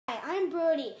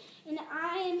Brody, and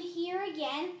I am here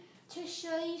again to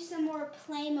show you some more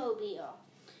Playmobil.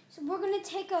 So we're going to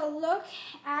take a look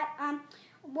at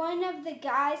one of the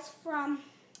guys from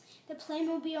the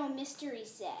Playmobil mystery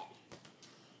set.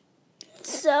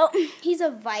 So he's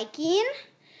a Viking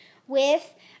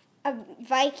with a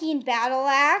Viking battle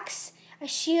axe, a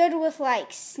shield with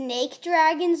like snake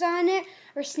dragons on it,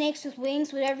 or snakes with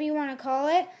wings, whatever you want to call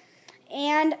it,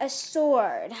 and a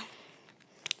sword.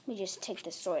 Let me just take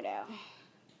the sword out.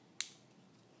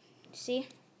 See?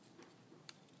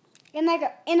 And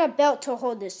a belt to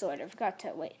hold this sword. I forgot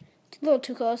to wait. It's a little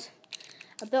too close.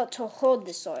 A belt to hold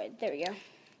the sword. There we go.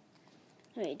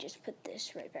 Let me just put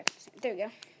this right back. There we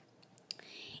go.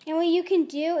 And what you can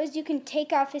do is you can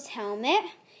take off his helmet.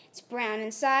 It's brown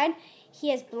inside.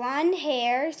 He has blonde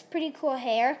hair. It's pretty cool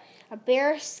hair. A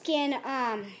bearskin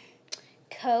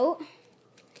coat.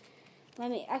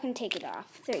 I can take it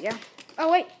off. There you go.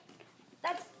 Oh wait.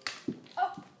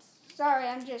 Sorry,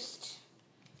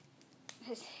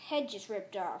 his head just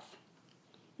ripped off.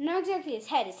 Not exactly his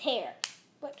head, his hair.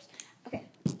 Whoops. Okay.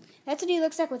 That's what he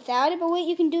looks like without it, but what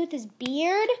you can do with his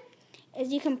beard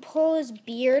is you can pull his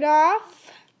beard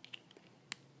off.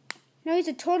 No, he's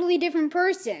a totally different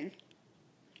person.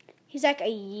 He's like a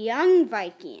young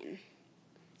Viking.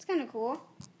 It's kind of cool.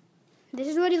 This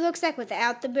is what he looks like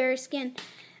without the bearskin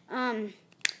coat,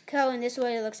 and this is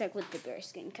what he looks like with the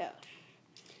bearskin coat.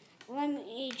 Let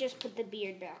me just put the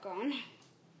beard back on.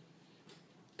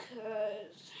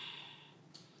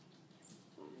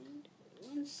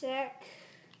 One sec.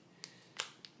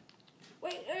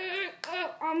 Wait,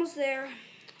 almost there.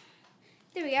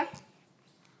 There we go.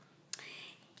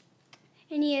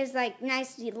 And he has like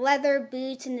nice leather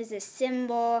boots, and there's a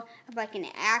symbol of like an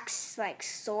axe, like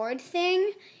sword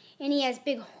thing. And he has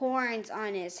big horns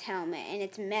on his helmet, and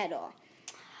it's metal.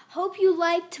 Hope you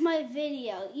liked my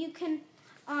video. You can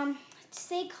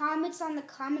say comments on the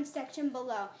comment section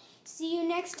below. See you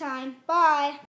next time. Bye.